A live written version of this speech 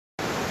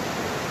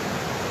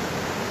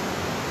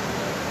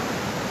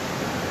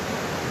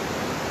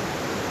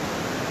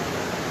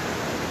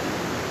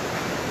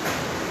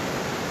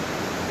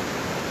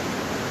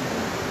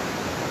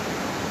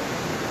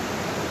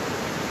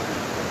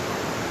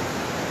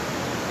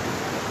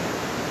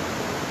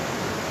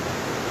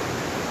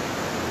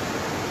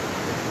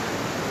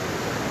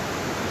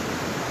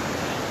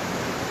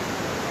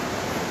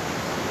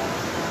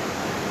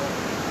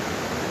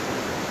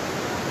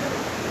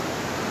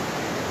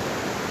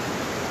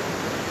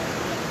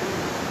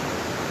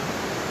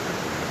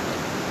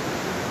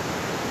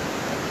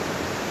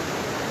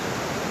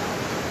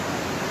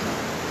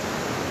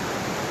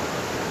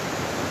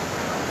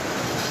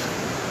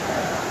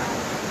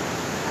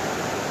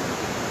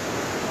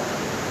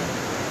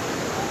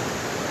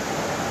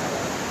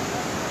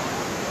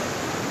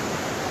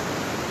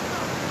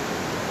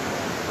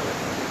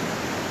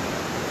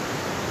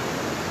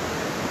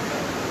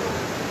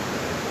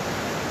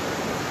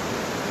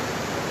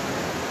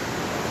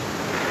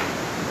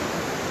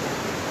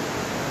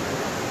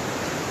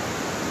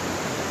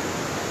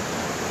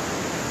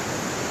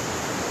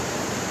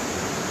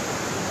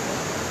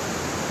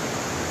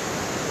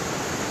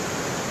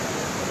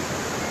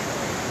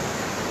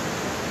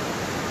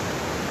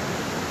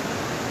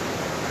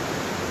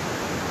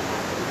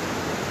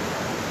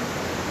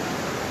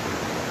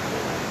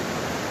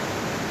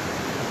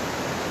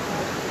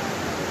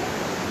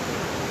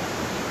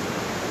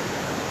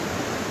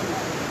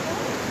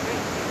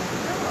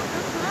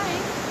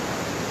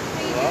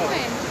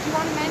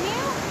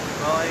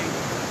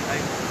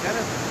I'm kind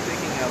of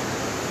thinking of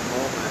the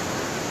moment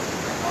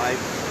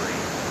live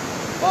stream,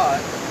 but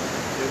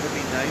it would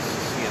be nice to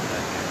see a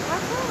menu.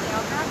 Absolutely,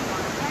 I'll grab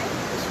one, okay?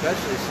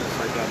 Especially since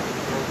I got the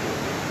trophy.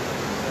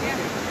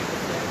 Yeah.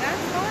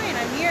 That's fine,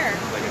 I'm here.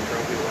 Like a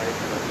trophy wife,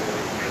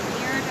 I'm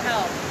here to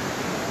help.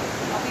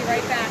 I'll be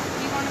right back.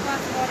 Do you want a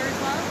glass of water as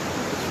well?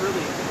 It's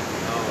really,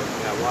 oh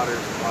yeah,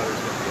 water's gonna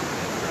be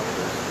in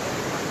trouble.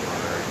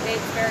 Water.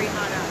 It's very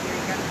hot out here,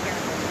 you gotta be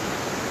careful.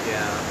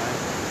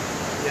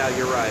 Yeah,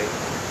 you're right.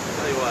 I'll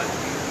tell you what,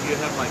 you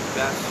have my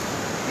best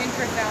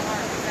Interest at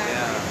heart, exactly.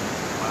 Yeah.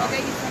 Wow. I'll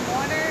get you some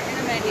water and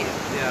a menu.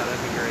 Yeah,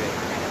 that'd be great.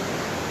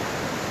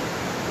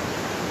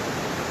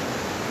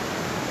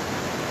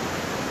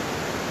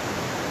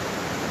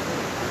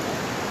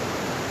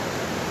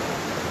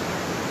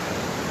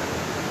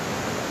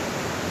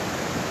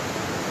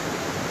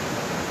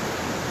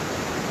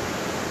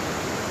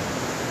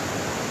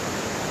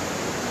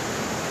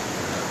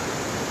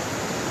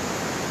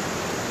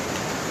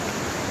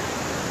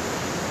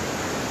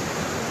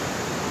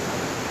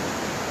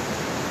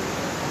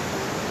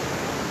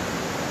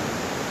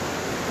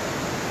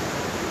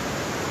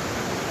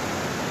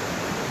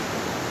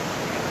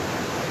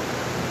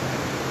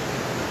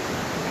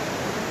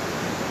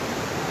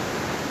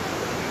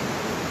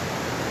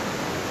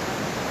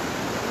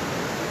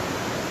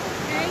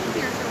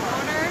 Here's your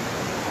water,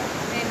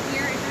 and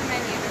here is your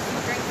menu. There's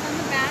some drinks on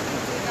the back and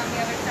food on the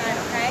other side,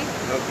 okay?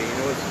 Okay, you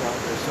know what's fun?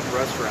 There's some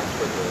restaurants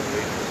where the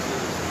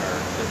waitresses are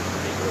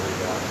being really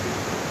bossy.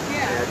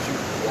 Yeah. Had you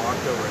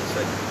walked over and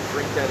said,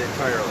 drink that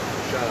entirely,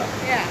 shut up.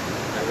 Yeah.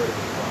 That would have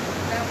been fun.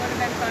 That would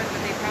have been fun,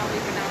 but they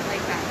probably would not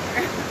like that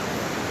here.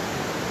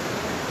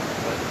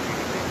 But you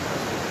can make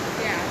customers.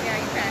 Yeah,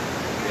 you can.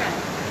 You Yeah.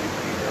 can.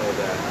 You know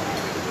that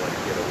you would like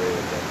get away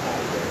with that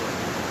all day.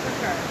 For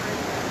sure.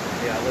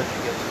 Yeah, I'll let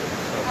you get to it.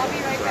 I'll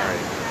be right back. Sorry.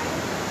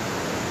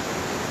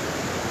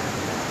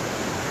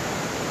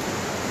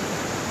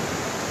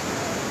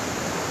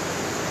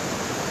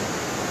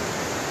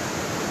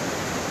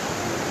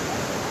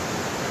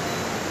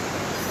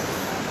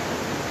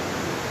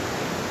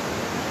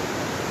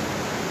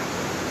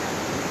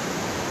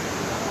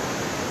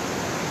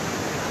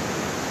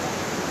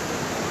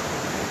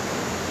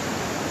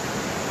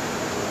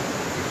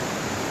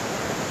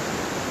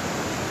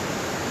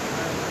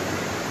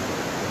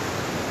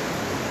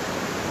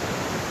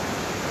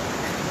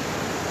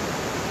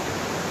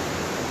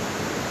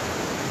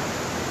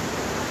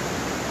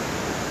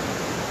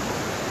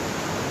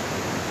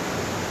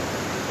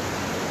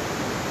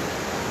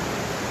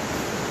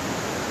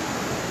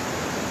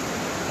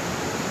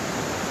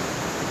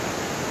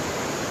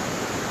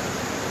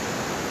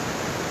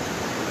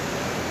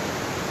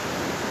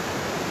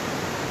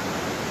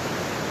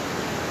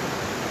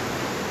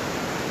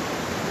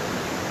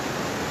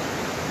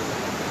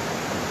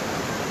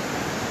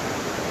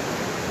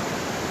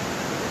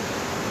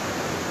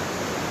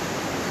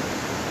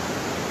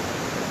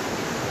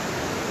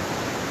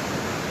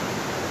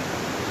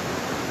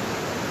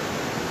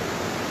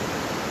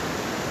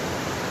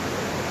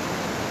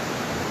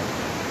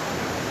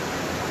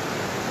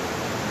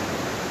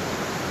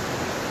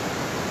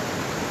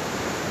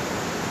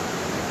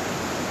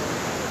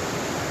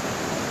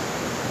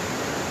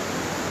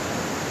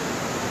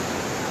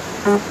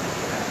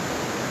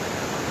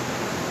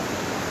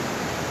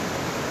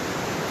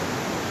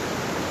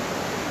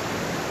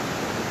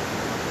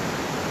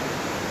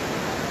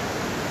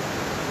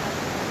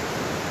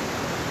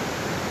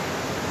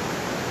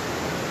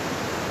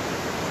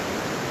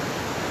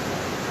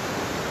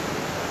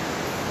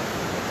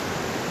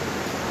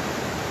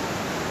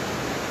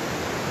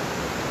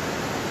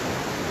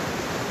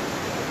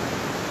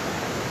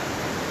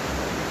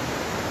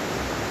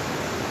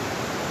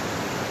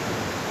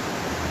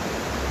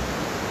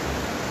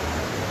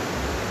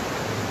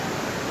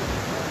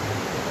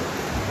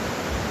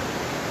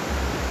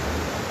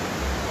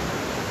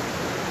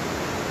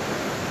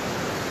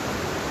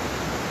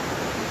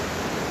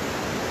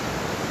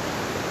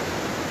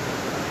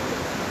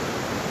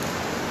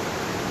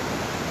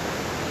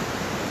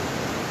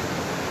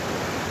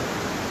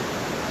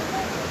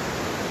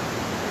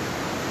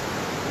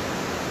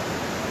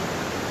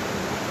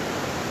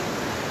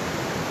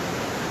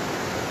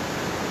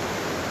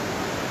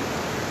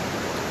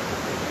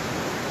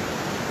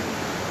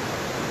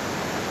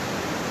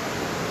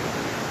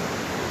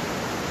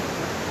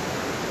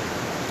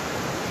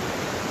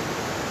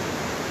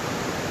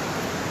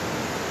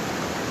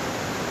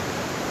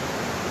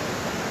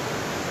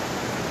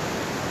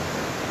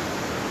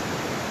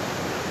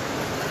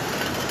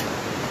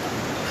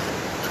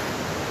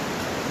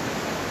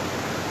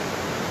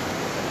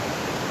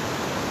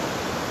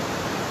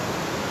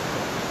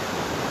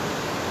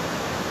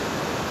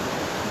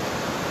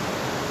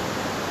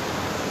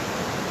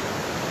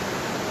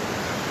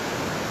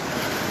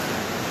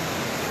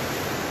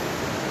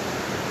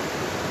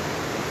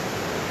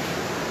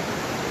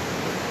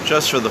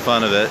 Just for the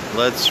fun of it,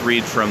 let's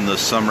read from the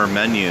summer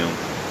menu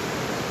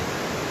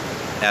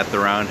at the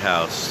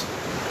Roundhouse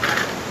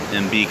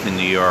in Beacon,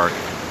 New York.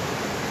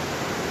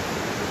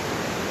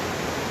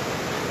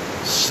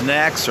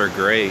 Snacks are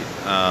great.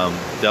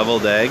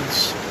 Deviled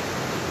eggs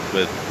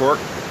with pork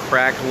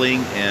crackling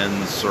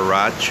and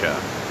sriracha.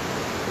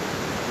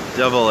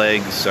 Deviled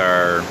eggs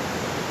are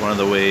one of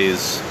the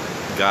ways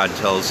God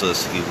tells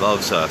us He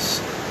loves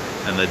us,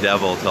 and the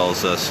devil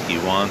tells us he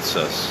wants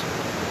us.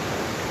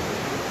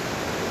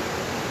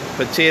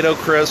 Potato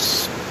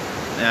crisps,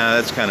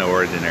 that's kind of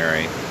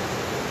ordinary.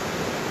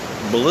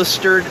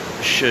 Blistered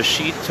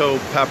shishito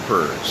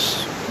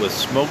peppers with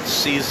smoked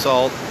sea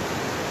salt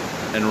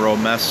and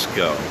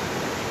romesco.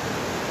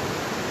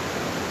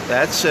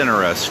 That's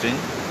interesting.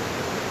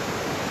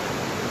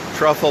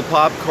 Truffle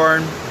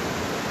popcorn.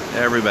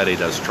 Everybody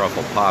does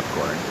truffle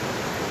popcorn.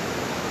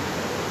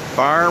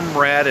 Farm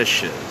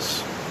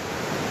radishes.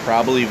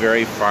 Probably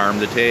very farm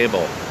to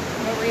table.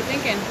 What were you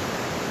thinking?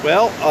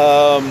 Well,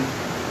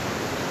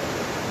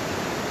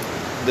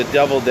 the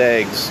deviled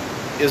eggs.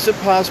 Is it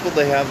possible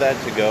to have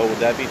that to go? Would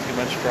that be too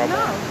much trouble?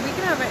 No, we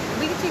can have it.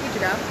 We can take it to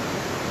go.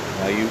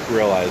 Now you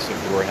realize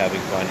if we were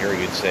having fun here,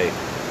 you'd say,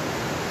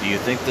 "Do you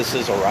think this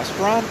is a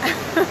restaurant?"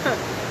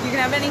 You can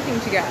have anything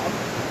to go.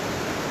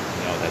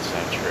 No, that's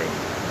not true.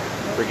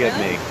 Forgive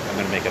Really? me. I'm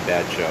going to make a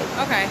bad joke.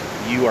 Okay.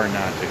 You are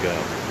not to go.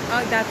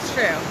 Oh, that's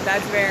true.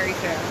 That's very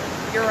true.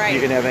 You're right.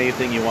 You can have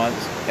anything you want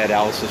at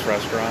Alice's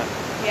restaurant.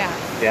 Yeah.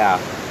 Yeah.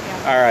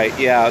 Yeah. All right.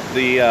 Yeah,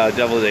 the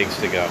deviled eggs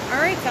to go. All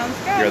right. Sounds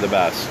good. You're the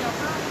best. No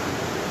problem.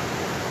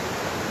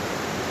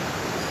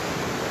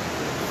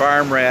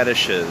 Farm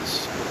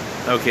radishes.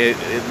 Okay,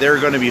 they're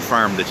going to be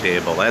farm to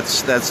table.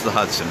 That's the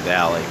Hudson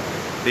Valley.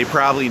 They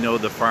probably know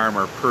the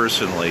farmer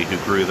personally who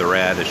grew the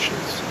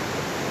radishes.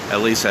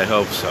 At least I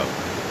hope so.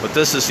 But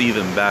this is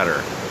even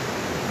better.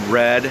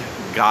 Red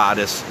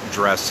Goddess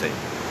dressing.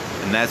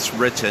 And that's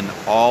written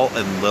all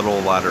in little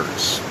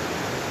letters.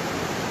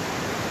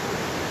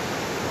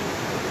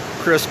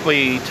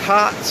 Crispy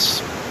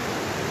tots.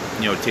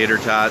 You know, tater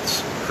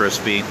tots,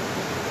 crispy.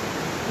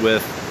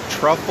 With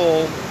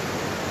truffle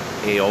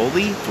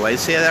aioli. Do I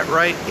say that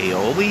right?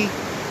 Aioli?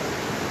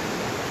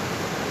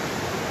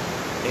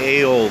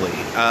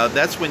 Aioli.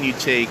 That's when you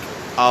take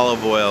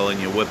olive oil and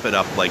you whip it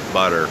up like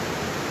butter.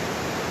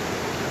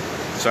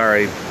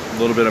 Sorry, a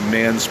little bit of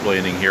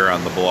mansplaining here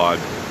on the blog.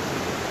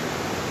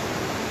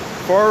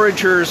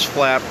 Forager's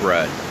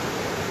flatbread.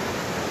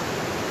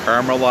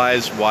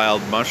 Caramelized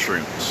wild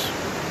mushrooms.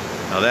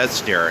 Now that's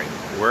daring.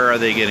 Where are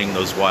they getting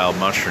those wild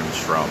mushrooms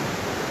from?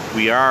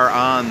 We are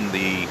on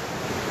the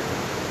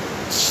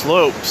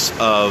slopes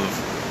of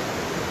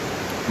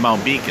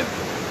Mount Beacon.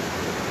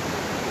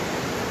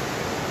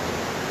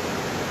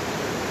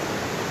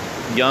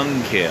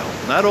 Young kale.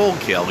 Not old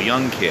kale,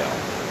 young kale.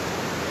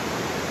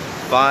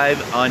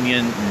 5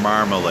 onion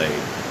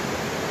marmalade.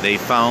 They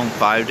found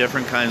 5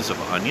 different kinds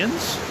of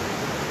onions.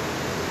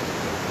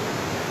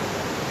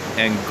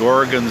 And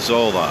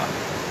gorgonzola.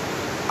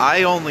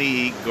 I only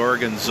eat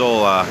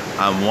gorgonzola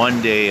on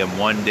one day and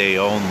one day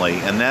only,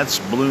 and that's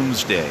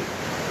Bloomsday.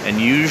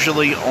 And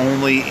usually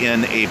only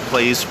in a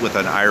place with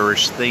an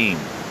Irish theme.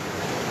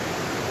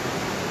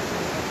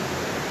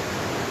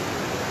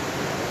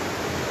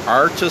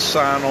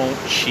 Artisanal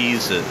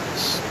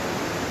cheeses.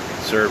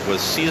 Served with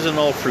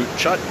seasonal fruit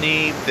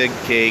chutney, fig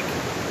cake,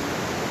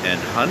 and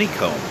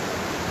honeycomb.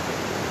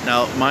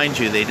 Now, mind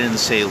you, they didn't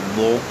say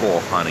local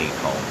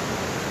honeycomb.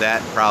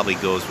 That probably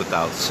goes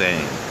without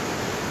saying.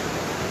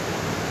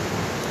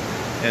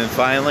 And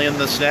finally, in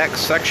the snacks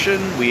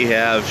section, we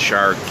have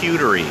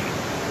charcuterie.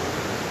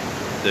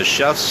 The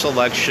chef's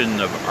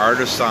selection of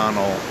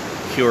artisanal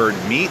cured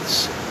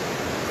meats,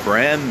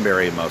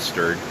 cranberry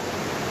mustard,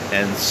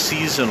 and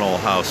seasonal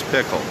house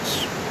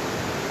pickles.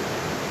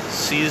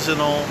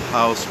 Seasonal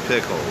house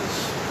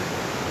pickles.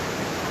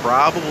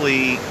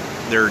 Probably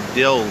they're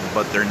dilled,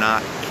 but they're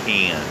not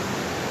canned.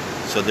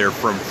 So they're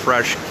from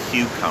fresh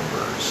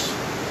cucumbers.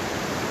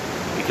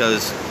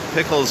 Because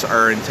pickles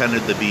are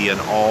intended to be an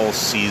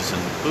all-season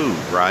food,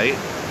 right?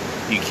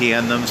 You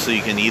can them so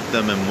you can eat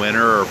them in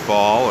winter or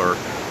fall or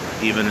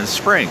even in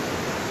spring.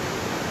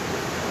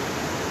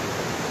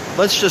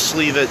 Let's just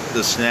leave it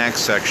the snack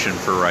section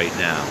for right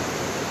now.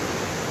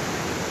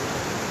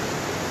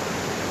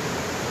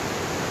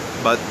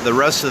 But the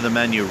rest of the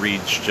menu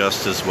reads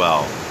just as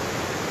well.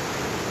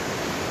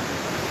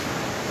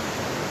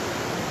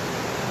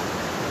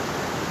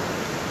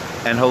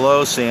 And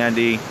hello,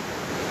 Sandy.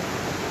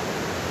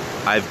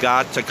 I've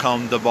got to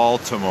come to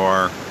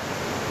Baltimore.